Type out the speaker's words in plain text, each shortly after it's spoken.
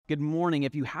Good morning.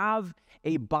 If you have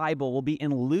a Bible, we'll be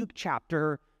in Luke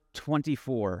chapter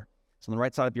 24. So on the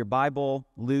right side of your Bible,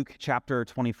 Luke chapter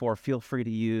 24. Feel free to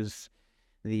use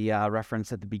the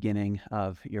reference at the beginning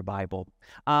of your Bible.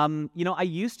 I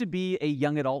used to be a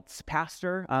young adults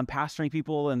pastor, pastoring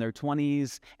people in their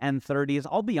 20s and 30s.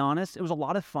 I'll be honest, it was a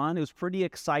lot of fun. It was pretty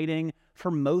exciting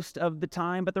for most of the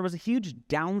time, but there was a huge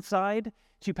downside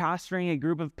to pastoring a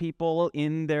group of people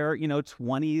in their,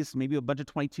 20s, maybe a bunch of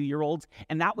 22-year-olds,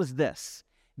 and that was this.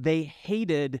 They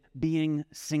hated being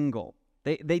single.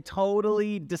 They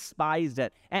totally despised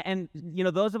it. And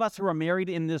those of us who are married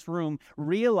in this room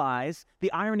realize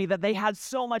the irony that they had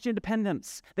so much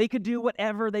independence. They could do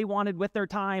whatever they wanted with their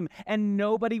time, and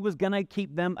nobody was going to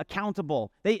keep them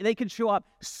accountable. They could show up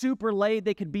super late.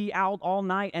 They could be out all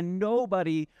night, and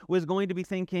nobody was going to be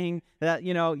thinking that,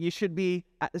 you should be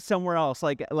somewhere else,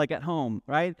 like at home,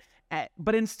 right?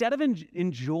 But instead of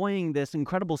enjoying this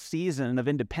incredible season of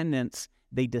independence,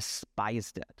 they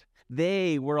despised it.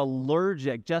 They were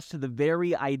allergic just to the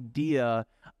very idea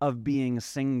of being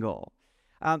single.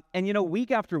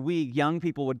 Week after week, young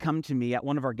people would come to me at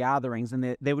one of our gatherings,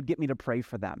 and they would get me to pray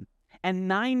for them. And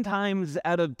 9 times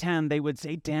out of 10, they would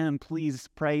say, Dan, please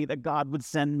pray that God would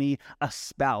send me a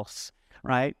spouse,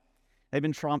 right? They've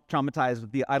been traumatized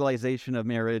with the idolization of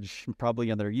marriage, probably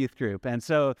in their youth group. And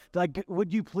so,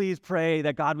 would you please pray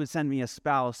that God would send me a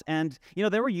spouse? And,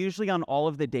 they were usually on all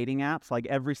of the dating apps, like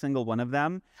every single one of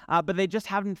them, but they just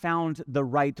haven't found the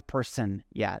right person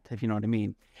yet, if you know what I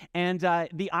mean. And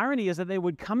the irony is that they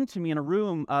would come to me in a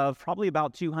room of probably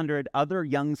about 200 other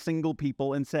young single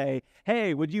people and say,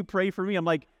 hey, would you pray for me? I'm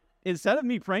like, instead of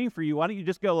me praying for you, why don't you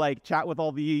just go chat with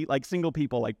all the single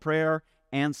people, prayer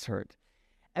answered.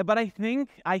 But I think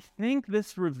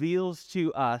this reveals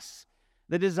to us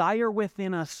the desire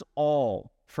within us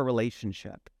all for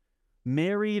relationship.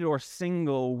 Married or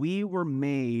single, we were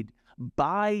made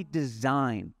by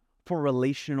design for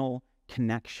relational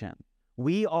connection.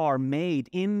 We are made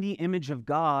in the image of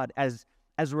God as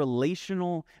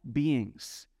relational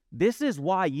beings. This is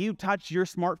why you touch your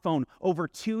smartphone over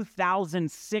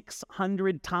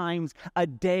 2,600 times a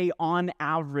day on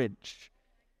average.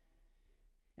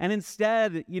 And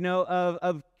instead,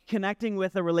 of connecting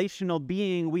with a relational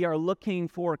being, we are looking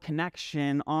for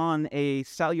connection on a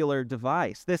cellular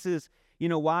device. This is,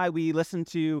 why we listen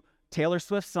to Taylor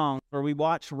Swift songs or we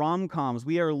watch rom-coms.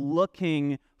 We are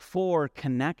looking for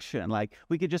connection.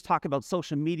 We could just talk about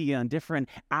social media and different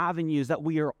avenues that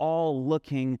we are all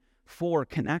looking for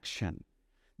connection.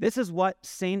 This is what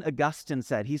St. Augustine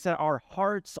said. He said, our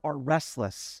hearts are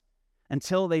restless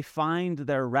until they find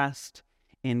their rest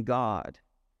in God.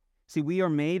 See, we are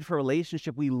made for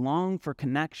relationship. We long for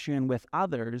connection with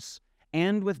others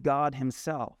and with God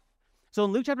himself. So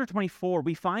in Luke chapter 24,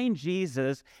 we find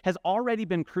Jesus has already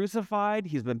been crucified.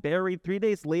 He's been buried. 3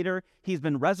 days later, he's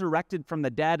been resurrected from the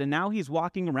dead. And now he's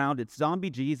walking around. It's zombie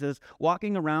Jesus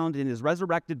walking around in his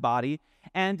resurrected body.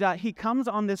 And he comes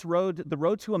on this road, the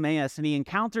road to Emmaus, and he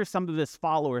encounters some of his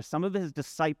followers, some of his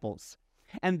disciples.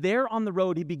 And there on the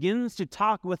road, he begins to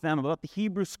talk with them about the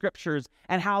Hebrew scriptures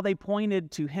and how they pointed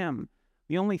to him.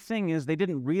 The only thing is they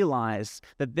didn't realize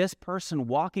that this person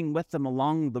walking with them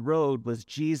along the road was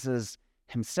Jesus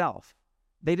himself.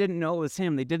 They didn't know it was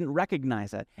him. They didn't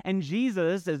recognize it. And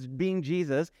Jesus, as being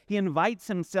Jesus, he invites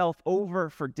himself over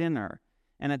for dinner.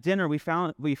 And at dinner, we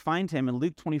find him in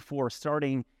Luke 24,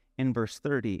 starting in verse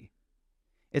 30.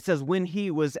 It says, when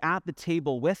he was at the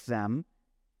table with them,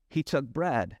 he took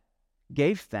bread,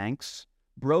 gave thanks,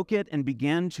 broke it, and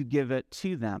began to give it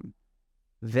to them.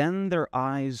 Then their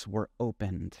eyes were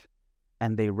opened,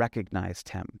 and they recognized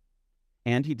him.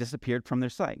 And he disappeared from their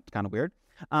sight. Kind of weird.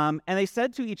 And they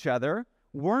said to each other,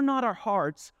 were not our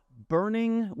hearts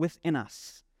burning within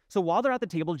us? So while they're at the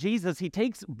table, Jesus, he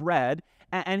takes bread,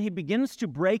 and he begins to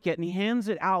break it, and he hands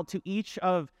it out to each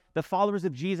of the followers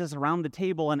of Jesus around the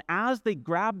table. And as they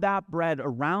grab that bread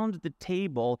around the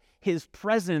table, his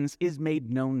presence is made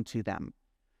known to them.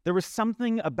 There was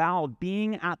something about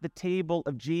being at the table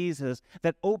of Jesus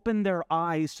that opened their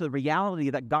eyes to the reality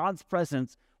that God's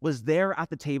presence was there at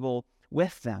the table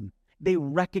with them. They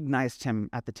recognized him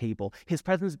at the table. His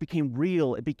presence became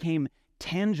real. It became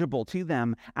tangible to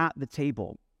them at the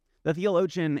table. The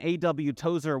theologian A.W.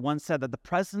 Tozer once said that the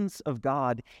presence of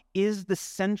God is the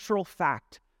central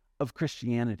fact of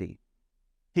Christianity.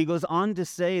 He goes on to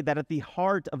say that at the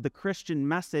heart of the Christian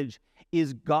message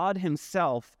is God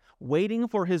himself waiting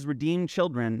for his redeemed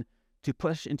children to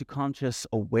push into conscious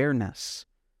awareness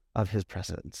of his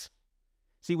presence.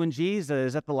 See, when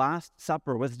Jesus at the Last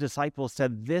Supper with his disciples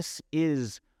said, "This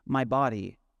is my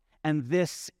body, and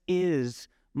this is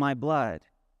my blood,"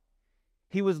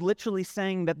 He was literally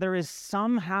saying that there is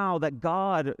somehow that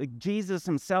God, Jesus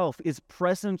himself, is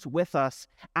present with us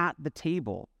at the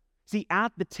table. See,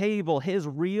 at the table, his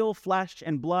real flesh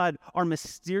and blood are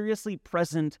mysteriously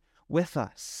present with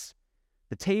us.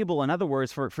 The table, in other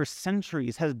words, for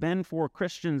centuries has been for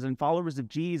Christians and followers of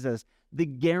Jesus the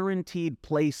guaranteed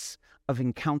place of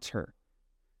encounter.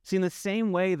 See, in the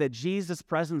same way that Jesus'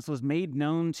 presence was made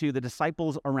known to the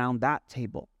disciples around that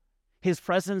table, his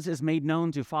presence is made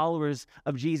known to followers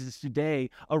of Jesus today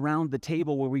around the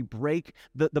table where we break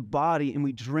the body and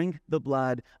we drink the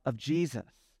blood of Jesus.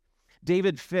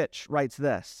 David Fitch writes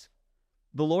this: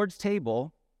 "The Lord's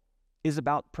table is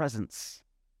about presence.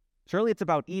 Surely it's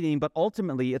about eating, but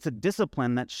ultimately it's a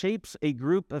discipline that shapes a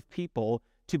group of people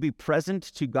to be present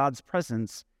to God's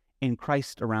presence in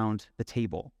Christ around the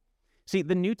table." See,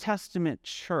 the New Testament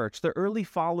church, the early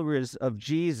followers of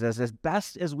Jesus, as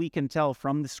best as we can tell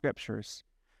from the scriptures,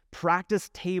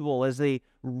 practiced table as a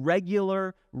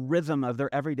regular rhythm of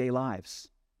their everyday lives.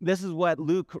 This is what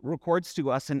Luke records to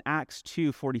us in Acts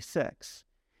 2:46.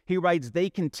 He writes, "They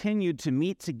continued to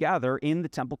meet together in the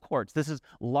temple courts." This is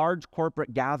large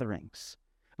corporate gatherings.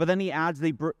 But then he adds,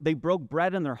 they broke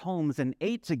bread in their homes and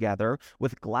ate together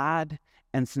with glad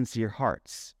and sincere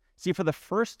hearts. See, for the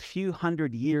first few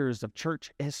hundred years of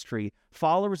church history,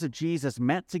 followers of Jesus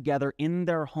met together in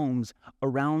their homes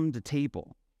around a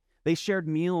table. They shared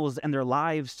meals and their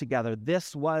lives together.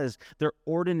 This was their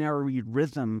ordinary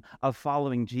rhythm of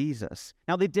following Jesus.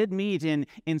 Now, they did meet in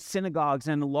synagogues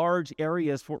and large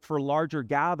areas for larger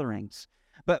gatherings.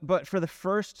 But for the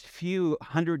first few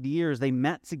hundred years, they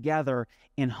met together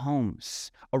in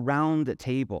homes around a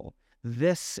table.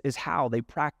 This is how they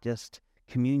practiced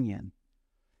communion.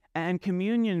 And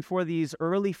communion for these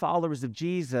early followers of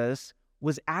Jesus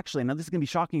was actually, now this is going to be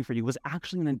shocking for you, was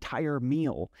actually an entire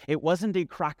meal. It wasn't a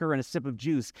cracker and a sip of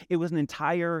juice. It was an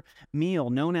entire meal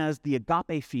known as the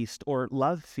agape feast or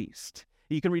love feast.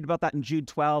 You can read about that in Jude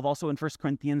 12, also in 1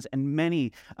 Corinthians, and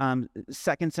many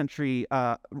second century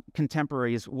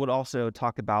contemporaries would also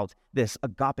talk about this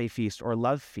agape feast or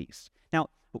love feast. Now,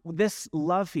 this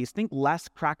love feast, think less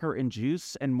cracker and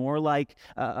juice and more like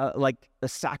a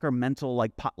sacramental,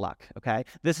 like potluck, okay?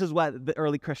 This is what the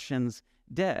early Christians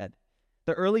did.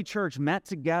 The early church met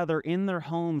together in their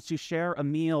homes to share a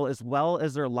meal as well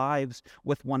as their lives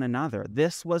with one another.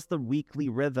 This was the weekly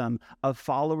rhythm of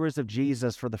followers of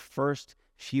Jesus for the first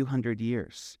few hundred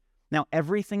years. Now,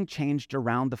 everything changed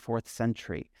around the 4th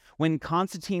century. When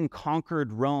Constantine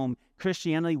conquered Rome,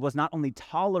 Christianity was not only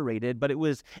tolerated, but it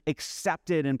was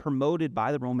accepted and promoted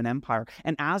by the Roman Empire.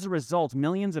 And as a result,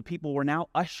 millions of people were now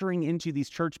ushering into these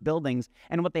church buildings.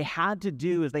 And what they had to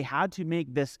do is they had to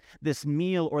make this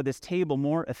meal or this table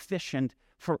more efficient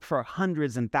for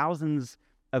hundreds and thousands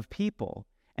of people.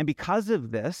 And because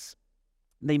of this,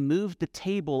 they moved the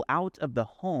table out of the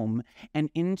home and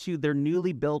into their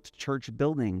newly built church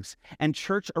buildings. And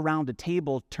church around a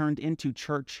table turned into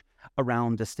church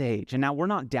around a stage. And now we're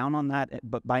not down on that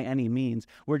but by any means.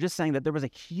 We're just saying that there was a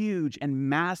huge and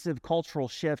massive cultural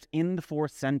shift in the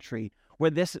 4th century where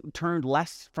this turned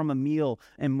less from a meal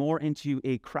and more into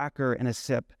a cracker and a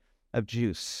sip of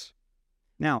juice.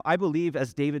 Now, I believe,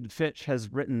 as David Fitch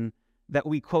has written, that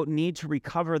we, quote, need to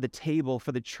recover the table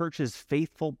for the church's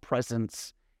faithful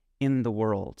presence in the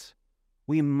world.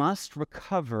 We must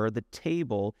recover the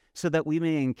table so that we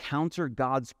may encounter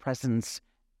God's presence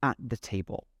at the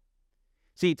table.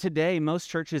 See, today, most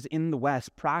churches in the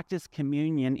West practice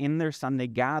communion in their Sunday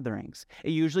gatherings.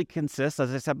 It usually consists,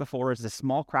 as I said before, as a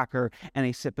small cracker and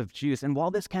a sip of juice. And while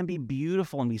this can be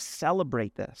beautiful and we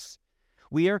celebrate this,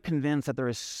 we are convinced that there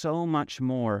is so much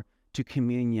more to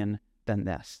communion than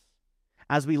this.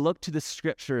 As we look to the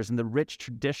scriptures and the rich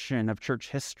tradition of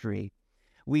church history,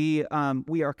 we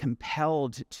are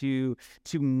compelled to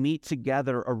meet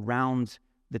together around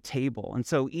the table. And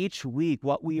so each week,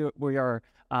 what we are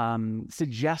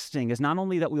suggesting is not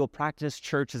only that we will practice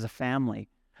church as a family,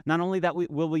 not only that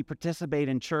we participate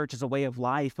in church as a way of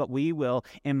life, but we will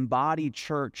embody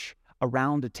church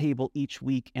around a table each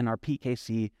week in our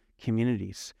PKC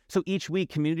communities. So each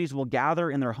week, communities will gather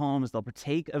in their homes, they'll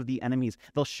partake of the enemies,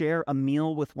 they'll share a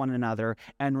meal with one another,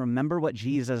 and remember what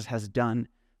Jesus has done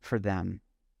for them.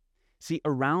 See,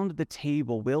 around the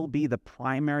table will be the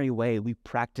primary way we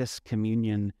practice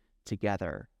communion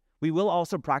together. We will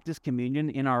also practice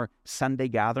communion in our Sunday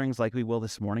gatherings like we will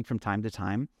this morning from time to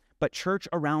time, but church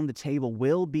around the table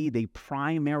will be the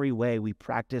primary way we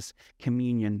practice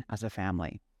communion as a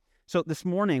family. So this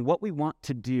morning, what we want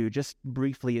to do, just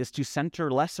briefly, is to center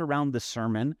less around the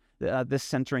sermon. This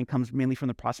centering comes mainly from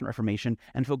the Protestant Reformation,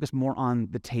 and focus more on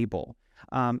the table.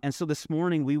 And so this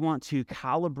morning, we want to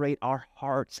calibrate our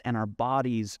hearts and our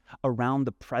bodies around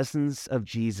the presence of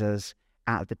Jesus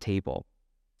at the table.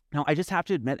 Now, I just have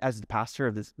to admit, as the pastor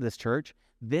of this church,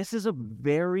 this is a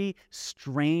very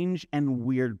strange and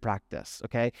weird practice,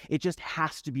 okay? It just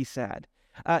has to be said.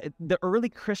 The early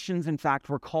Christians, in fact,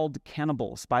 were called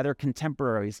cannibals by their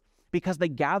contemporaries because they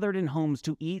gathered in homes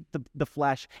to eat the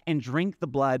flesh and drink the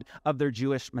blood of their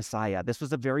Jewish Messiah. This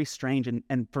was a very strange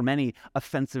and for many,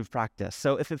 offensive practice.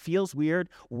 So if it feels weird,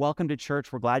 welcome to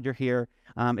church. We're glad you're here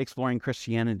exploring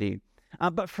Christianity.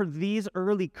 But for these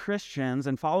early Christians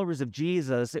and followers of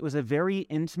Jesus, it was a very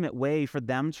intimate way for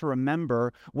them to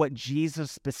remember what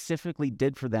Jesus specifically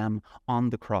did for them on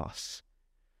the cross.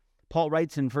 Paul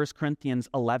writes in 1 Corinthians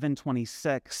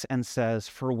 11:26 and says,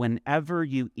 "For whenever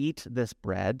you eat this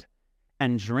bread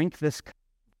and drink this cup,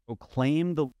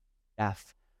 proclaim the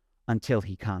death until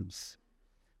he comes."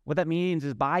 What that means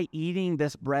is by eating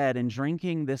this bread and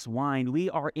drinking this wine, we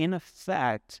are in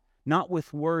effect, not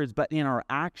with words, but in our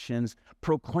actions,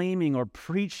 proclaiming or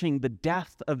preaching the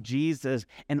death of Jesus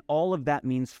and all of that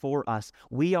means for us.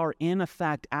 We are in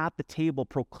effect at the table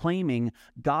proclaiming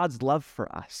God's love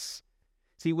for us.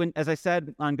 See, as I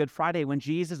said on Good Friday, when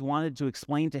Jesus wanted to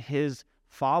explain to his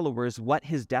followers what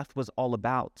his death was all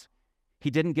about, he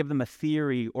didn't give them a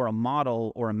theory or a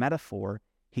model or a metaphor.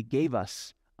 He gave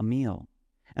us a meal.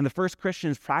 And the first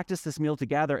Christians practiced this meal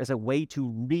together as a way to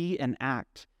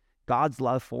reenact God's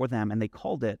love for them, and they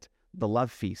called it the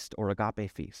love feast or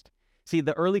agape feast. See,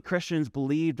 the early Christians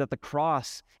believed that the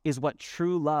cross is what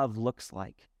true love looks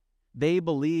like. They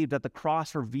believed that the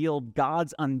cross revealed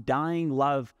God's undying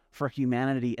love for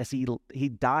humanity as he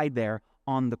died there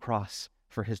on the cross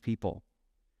for his people.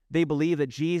 They believed that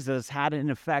Jesus had in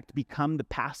effect become the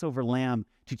Passover lamb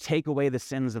to take away the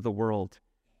sins of the world.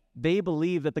 They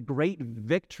believed that the great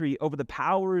victory over the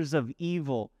powers of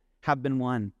evil have been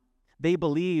won. They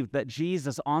believed that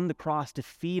Jesus on the cross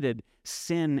defeated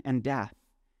sin and death.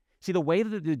 See, the way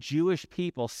that the Jewish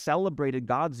people celebrated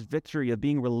God's victory of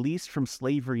being released from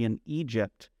slavery in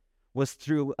Egypt was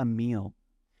through a meal.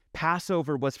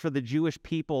 Passover was for the Jewish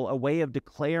people a way of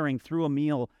declaring through a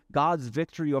meal God's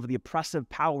victory over the oppressive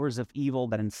powers of evil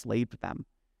that enslaved them.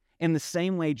 In the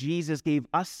same way, Jesus gave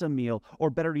us a meal, or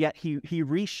better yet, he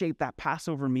reshaped that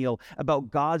Passover meal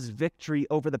about God's victory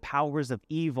over the powers of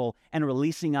evil and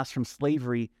releasing us from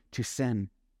slavery to sin.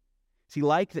 See,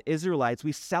 like the Israelites,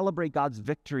 we celebrate God's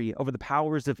victory over the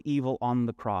powers of evil on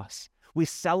the cross. We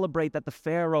celebrate that the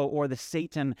Pharaoh or the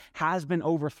Satan has been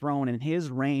overthrown and his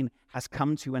reign has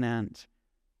come to an end.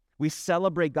 We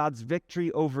celebrate God's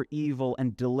victory over evil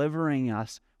and delivering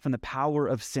us from the power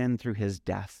of sin through his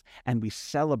death. And we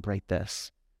celebrate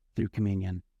this through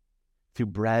communion, through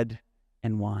bread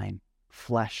and wine,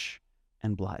 flesh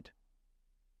and blood.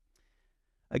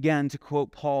 Again, to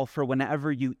quote Paul, "For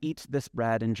whenever you eat this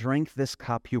bread and drink this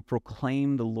cup, you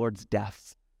proclaim the Lord's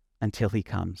death until he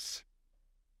comes."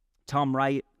 Tom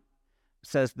Wright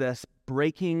says this,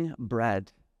 "Breaking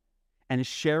bread and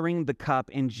sharing the cup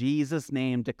in Jesus'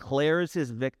 name declares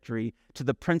his victory to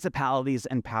the principalities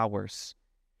and powers.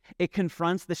 It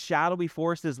confronts the shadowy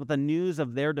forces with the news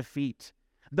of their defeat.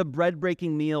 The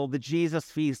bread-breaking meal, the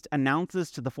Jesus feast, announces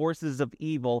to the forces of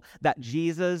evil that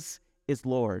Jesus is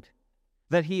Lord,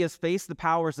 that he has faced the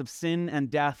powers of sin and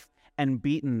death and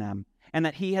beaten them, and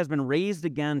that he has been raised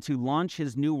again to launch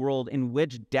his new world in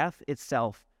which death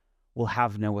itself will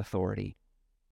have no authority."